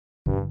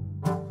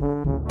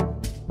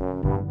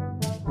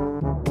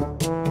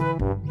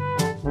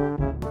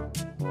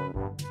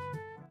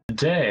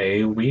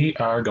today we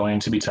are going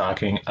to be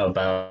talking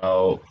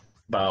about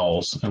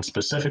vowels, and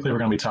specifically we're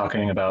going to be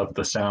talking about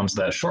the sounds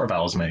that short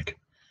vowels make.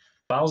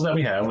 Vowels that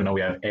we know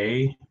we have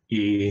A,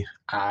 E,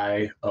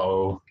 I,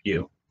 O,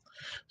 U.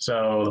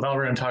 So the vowel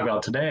we're going to talk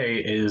about today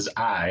is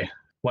I.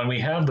 When we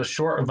have the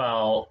short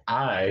vowel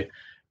I,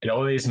 it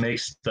always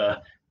makes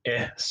the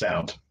I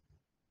sound.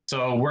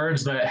 So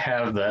words that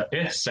have the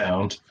I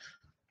sound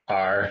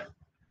are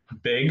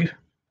big,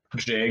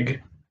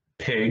 jig,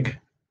 pig,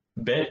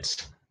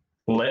 bit,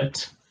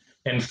 lit,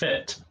 and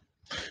fit.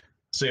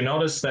 So you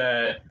notice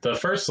that the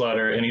first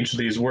letter in each of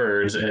these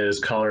words is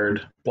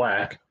colored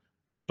black,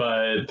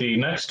 but the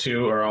next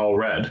two are all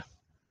red.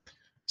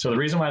 So the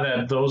reason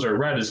why those are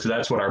red is because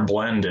that's what our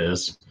blend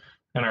is.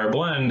 And our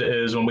blend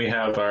is when we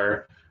have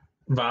our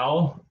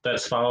vowel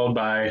that's followed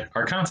by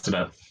our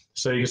consonant.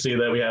 So you can see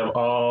that we have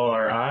all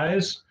our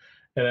I's,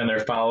 and then they're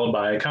followed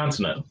by a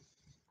consonant.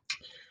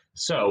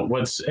 So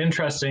what's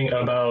interesting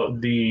about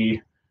the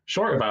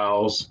short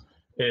vowels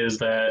is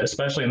that,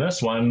 especially in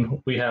this one,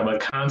 we have a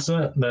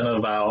consonant, then a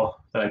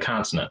vowel, then a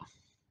consonant.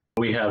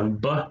 We have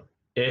b,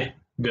 I,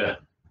 g,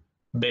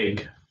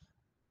 big,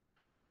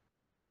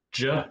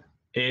 j,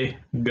 I,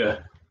 g,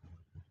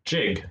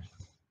 jig,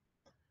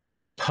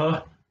 p,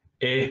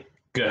 I,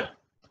 g,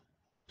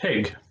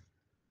 pig,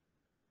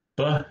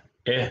 b,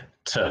 I,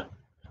 t,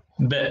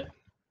 bit,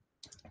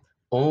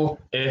 o,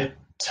 I,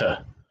 t,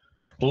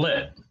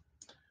 lit,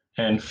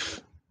 and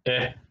f,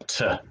 I,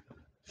 t,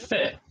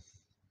 fit.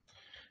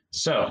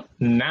 So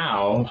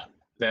now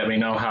that we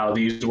know how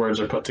these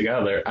words are put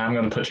together, I'm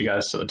going to put you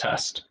guys to the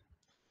test.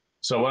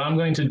 So what I'm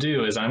going to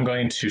do is I'm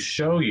going to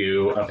show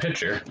you a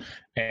picture.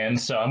 And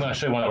so I'm going to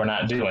show you one that we're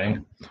not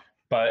doing.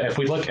 But if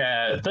we look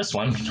at this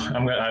one,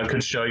 I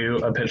could show you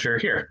a picture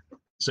here.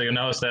 So you'll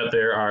notice that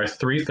there are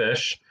 3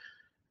 fish.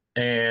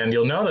 And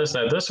you'll notice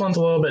that this one's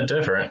a little bit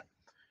different.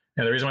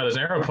 And the reason why there's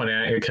an arrow pointing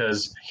at it is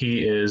because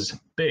he is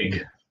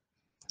big.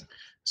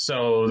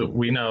 So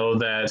we know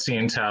that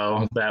seeing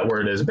how that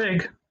word is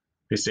big,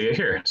 we see it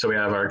here. So we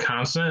have our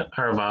consonant,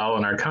 our vowel,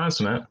 and our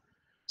consonant.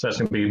 So that's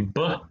going to be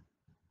b,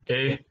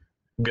 a,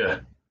 g,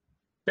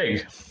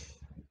 big.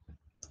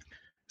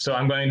 So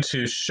I'm going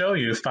to show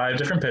you 5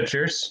 different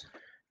pictures,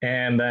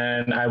 and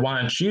then I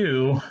want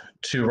you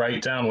to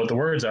write down what the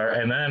words are,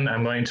 and then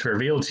I'm going to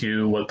reveal to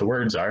you what the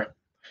words are.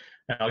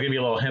 And I'll give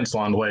you a little hints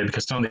along the way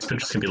because some of these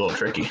pictures can be a little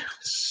tricky.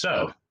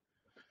 So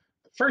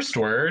the first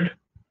word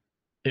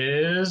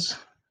is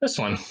this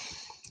one.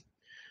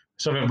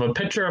 So we have a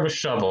picture of a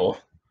shovel.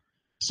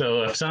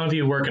 So if some of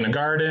you work in a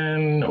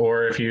garden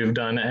or if you've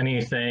done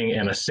anything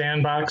in a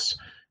sandbox,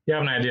 you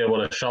have an idea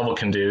what a shovel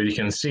can do. You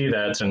can see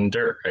that it's in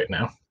dirt right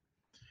now.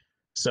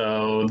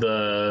 So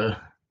the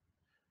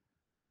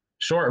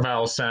short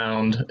vowel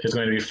sound is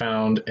going to be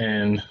found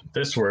in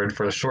this word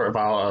for the short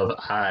vowel of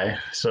I.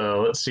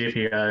 So let's see if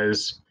you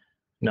guys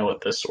know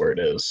what this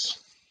word is.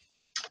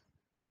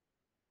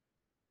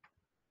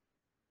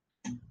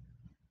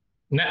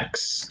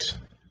 Next,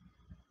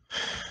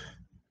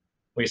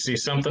 we see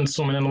something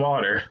swimming in the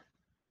water,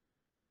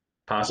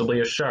 possibly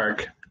a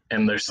shark,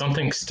 and there's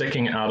something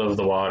sticking out of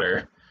the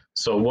water.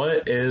 So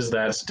what is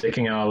that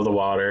sticking out of the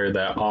water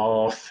that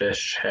all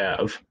fish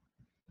have?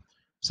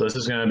 So this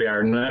is going to be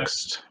our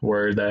next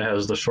word that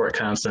has the short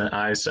consonant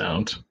I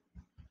sound.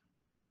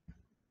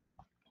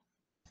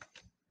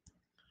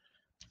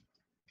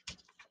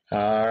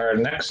 Our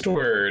next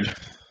word,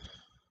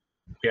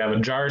 we have a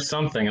jar of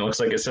something. It looks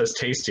like it says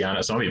tasty on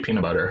it, so it might be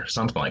peanut butter,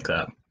 something like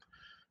that.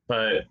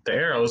 But the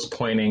arrow is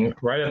pointing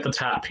right at the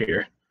top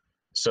here.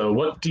 So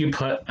what do you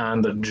put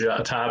on the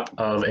top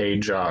of a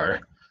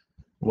jar?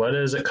 What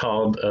is it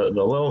called? The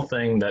little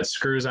thing that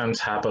screws on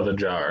top of a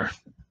jar.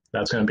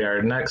 That's going to be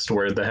our next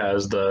word that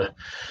has the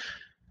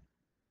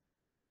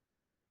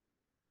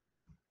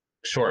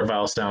short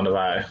vowel sound of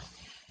I.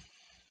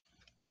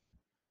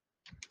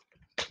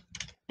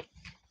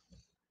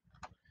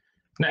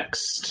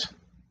 Next.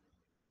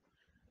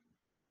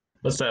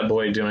 What's that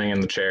boy doing in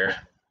the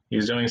chair?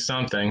 He's doing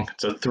something.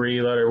 It's a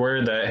 3-letter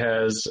word that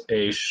has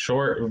a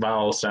short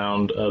vowel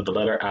sound of the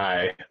letter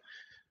I.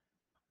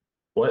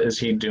 What is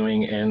he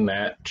doing in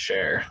that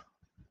chair?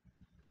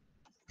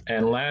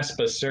 And last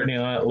but certainly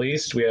not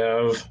least, we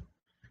have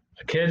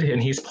a kid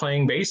and he's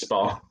playing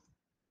baseball.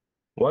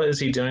 What is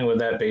he doing with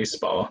that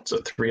baseball? It's a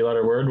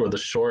 3-letter word with a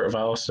short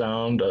vowel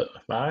sound of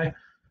I.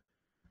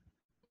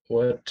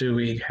 What do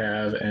we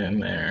have in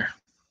there?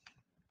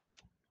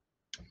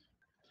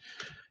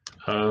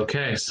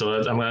 Okay, so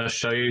I'm going to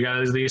show you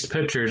guys these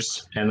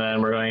pictures, and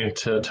then we're going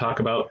to talk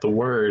about the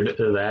word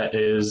that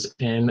is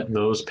in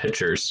those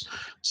pictures.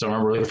 So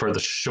remember, we're looking for the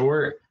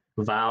short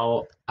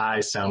vowel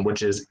I sound,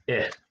 which is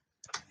I.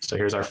 So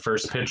here's our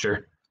first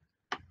picture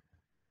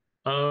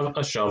of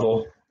a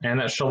shovel, and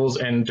that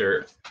shovel's in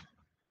dirt.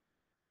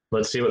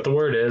 Let's see what the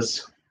word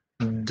is.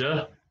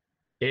 D,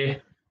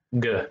 I,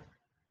 g,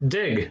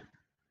 dig.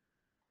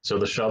 So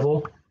the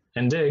shovel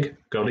and dig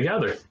go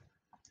together.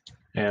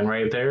 And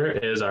right there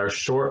is our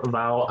short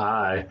vowel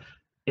I.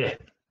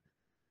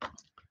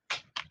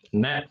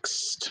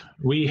 Next,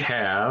 we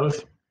have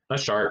a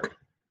shark.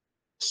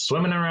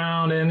 swimming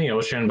around in the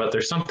ocean, but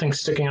there's something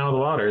sticking out of the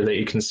water that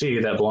you can see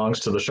that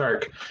belongs to the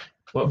shark.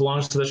 What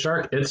belongs to the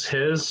shark? It's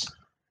his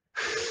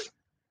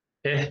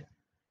fin.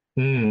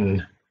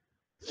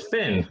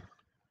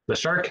 The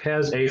shark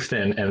has a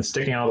fin and it's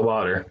sticking out of the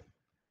water.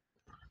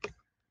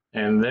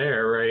 And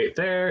there, right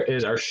there,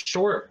 is our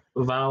short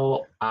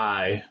vowel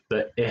I,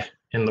 the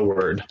in the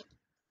word.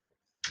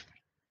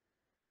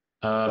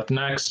 Up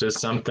next is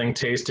something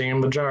tasting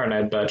in the jar, and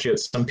I bet you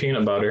it's some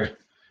peanut butter.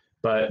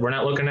 But we're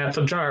not looking at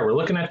the jar, we're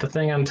looking at the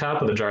thing on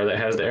top of the jar that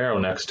has the arrow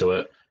next to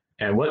it.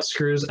 And what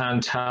screws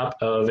on top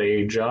of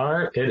a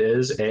jar? It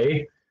is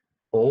a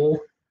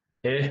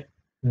lid.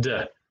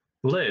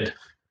 Lid.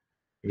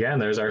 Again,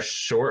 there's our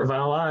short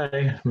vowel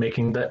I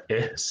making the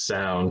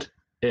sound.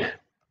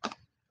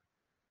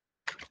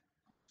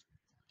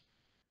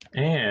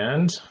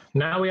 And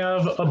now we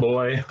have a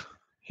boy.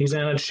 He's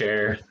in a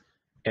chair.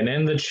 And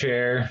in the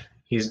chair,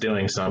 he's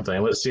doing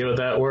something. Let's see what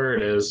that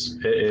word is.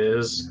 It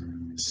is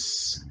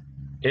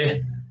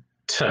it.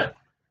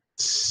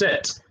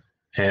 Sit.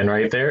 And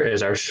right there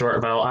is our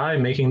short vowel I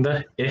making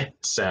the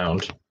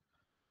sound.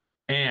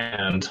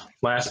 And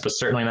last but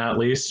certainly not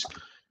least,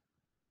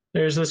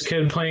 there's this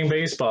kid playing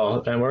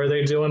baseball. And what are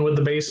they doing with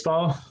the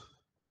baseball?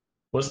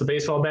 What's the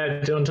baseball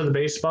bat doing to the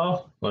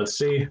baseball? Let's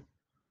see.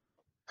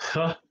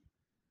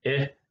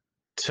 Hit.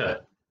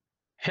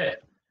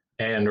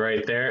 And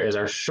right there is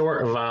our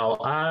short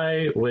vowel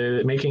I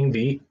with making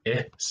the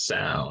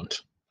sound.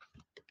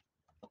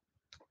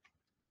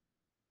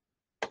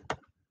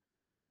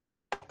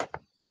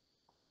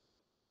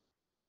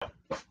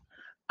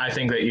 I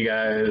think that you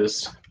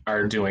guys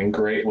are doing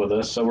great with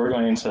this, so we're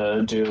going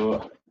to do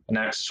the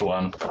next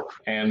one.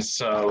 And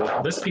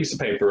so this piece of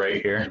paper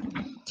right here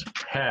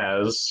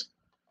has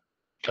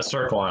a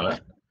circle on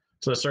it.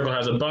 So the circle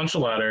has a bunch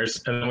of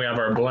letters, and then we have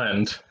our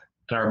blend,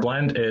 and our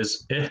blend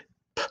is ip.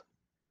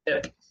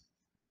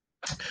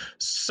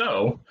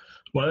 So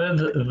with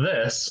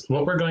this,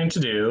 what we're going to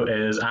do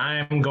is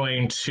I'm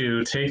going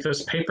to take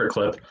this paper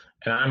clip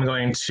and I'm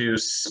going to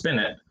spin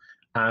it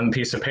on a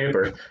piece of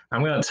paper.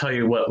 I'm going to tell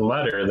you what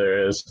letter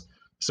there is.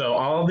 So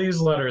all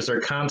these letters are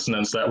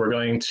consonants that we're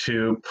going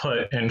to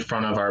put in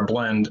front of our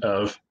blend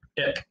of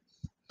ip.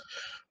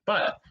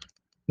 But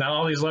not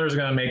all these letters are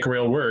going to make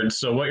real words.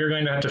 So what you're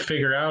going to have to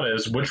figure out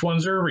is which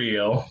ones are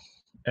real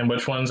and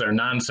which ones are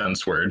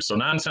nonsense words. So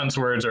nonsense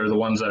words are the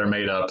ones that are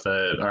made up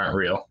that aren't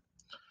real.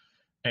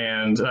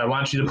 And I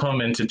want you to put them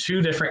into two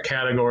different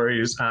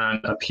categories on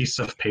a piece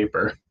of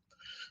paper.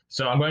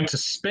 So I'm going to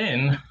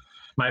spin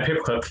my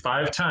paperclip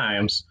 5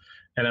 times,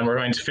 and then we're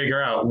going to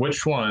figure out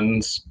which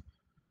ones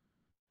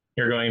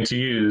you're going to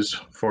use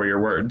for your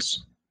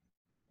words.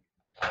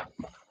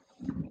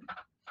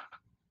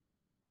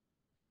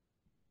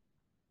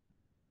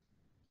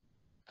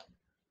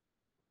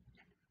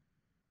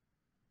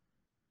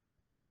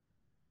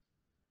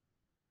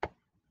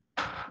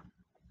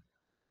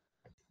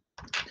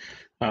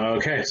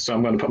 Okay, so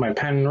I'm going to put my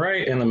pen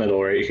right in the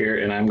middle right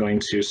here, and I'm going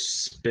to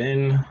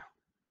spin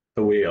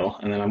the wheel,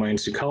 and then I'm going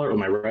to color it with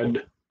my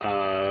red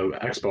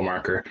expo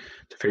marker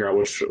to figure out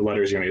which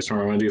letters you're going to use. So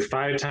we're going to do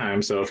 5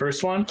 times. So the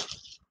first one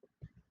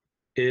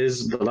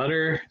is the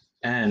letter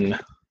N.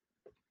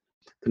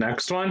 The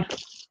next one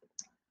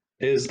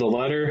is the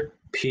letter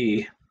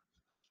P.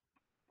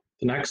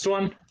 The next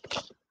one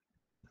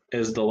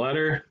is the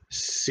letter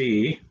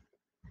C.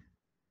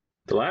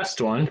 The last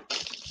one,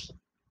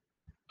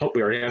 oh,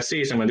 we already have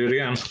C, so I'm going to do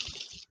it again.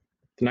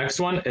 The next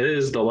one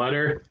is the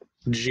letter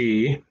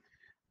G.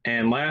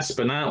 And last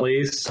but not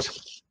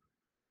least,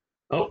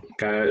 oh,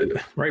 got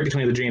it right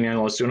between the G and the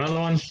N. Let's do another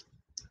one.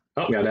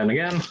 Oh, got N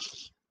again.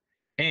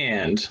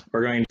 And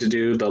we're going to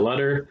do the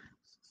letter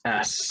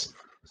S.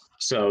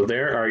 So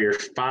there are your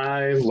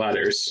 5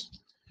 letters.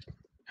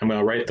 I'm going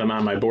to write them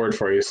on my board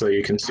for you so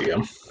you can see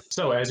them.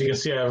 So as you can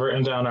see, I've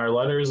written down our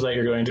letters that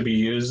you're going to be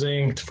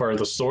using for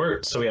the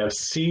sort. So we have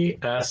C,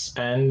 S,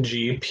 N,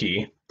 G,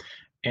 P.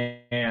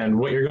 And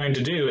what you're going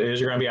to do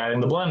is you're going to be adding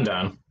the blend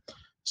on.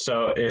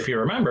 So if you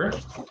remember,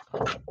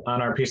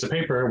 on our piece of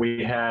paper,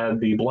 we had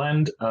the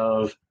blend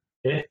of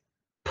ip.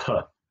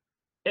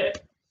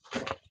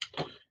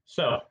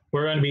 So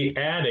we're going to be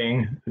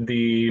adding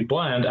the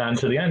blend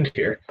onto the end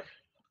here.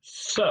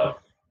 So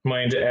I'm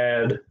going to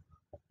add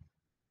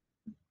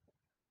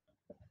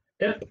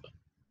ip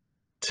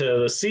to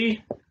the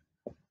C,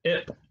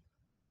 ip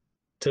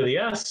to the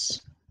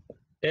S,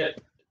 ip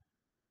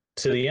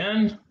to the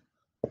N,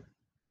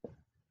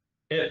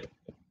 ip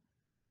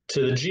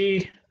to the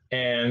G,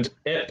 and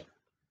ip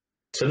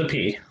to the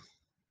P.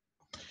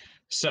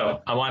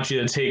 So I want you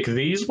to take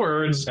these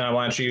words and I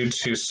want you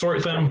to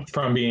sort them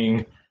from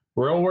being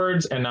real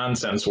words and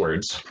nonsense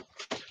words.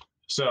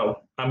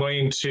 So I'm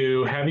going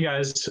to have you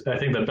guys, I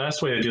think the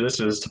best way to do this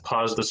is to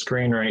pause the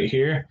screen right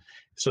here.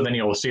 So then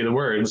you'll see the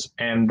words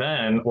and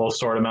then we'll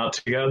sort them out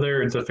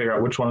together to figure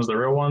out which ones are the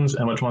real ones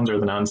and which ones are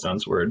the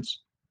nonsense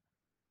words.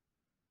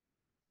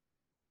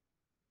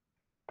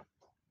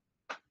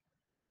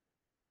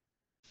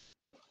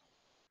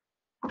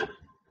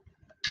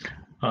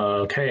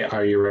 Okay,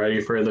 are you ready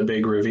for the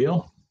big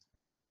reveal?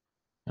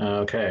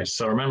 Okay,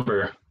 so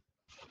remember,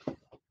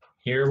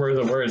 here were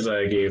the words that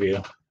I gave you.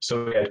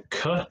 So we had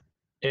k,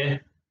 I,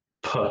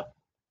 p,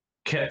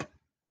 kip,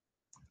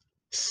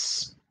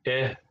 s,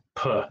 I,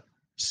 p,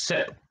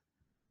 sip,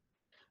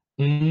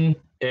 n,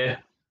 I,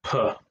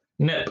 p,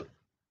 nip,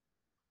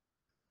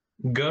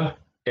 g,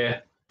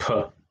 I,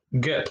 p,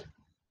 gip,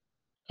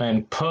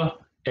 and p,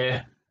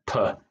 I, p,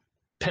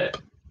 pip.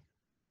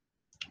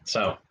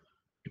 So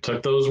I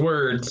took those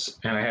words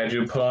and I had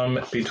you put them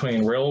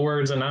between real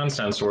words and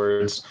nonsense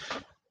words.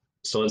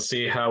 So let's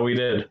see how we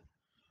did.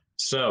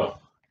 So,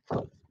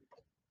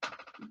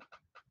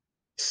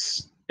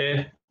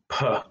 sip,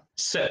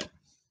 sip,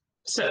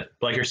 sip,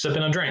 like you're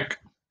sipping a drink.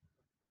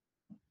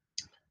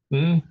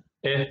 Nip,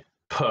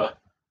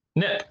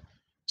 nip.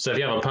 So if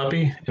you have a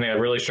puppy and they have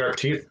really sharp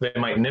teeth, they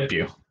might nip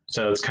you.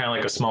 So it's kind of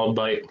like a small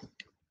bite.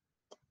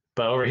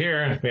 But over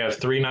here, we have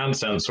three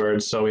nonsense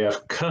words. So we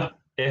have k,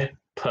 I,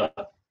 p.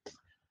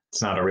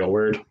 It's not a real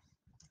word.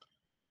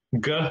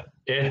 G, I,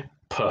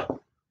 p.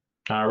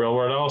 Not a real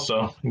word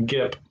also.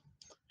 Gip.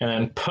 And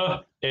then p,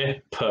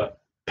 I, p.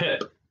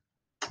 Pip.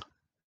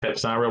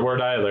 Pip's not a real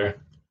word either.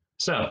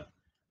 So,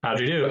 how'd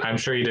you do? I'm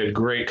sure you did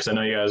great because I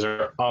know you guys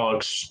are all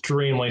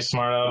extremely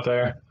smart out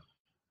there.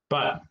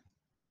 But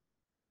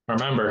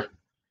remember,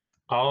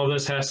 all of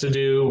this has to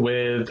do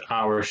with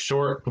our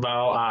short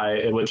vowel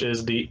I, which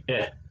is the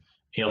I.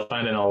 You'll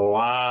find in a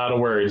lot of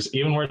words,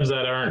 even words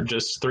that aren't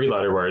just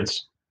three-letter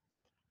words.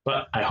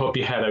 But I hope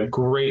you had a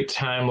great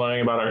time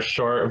learning about our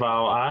short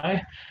vowel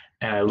I,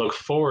 and I look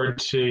forward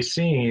to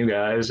seeing you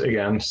guys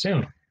again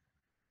soon.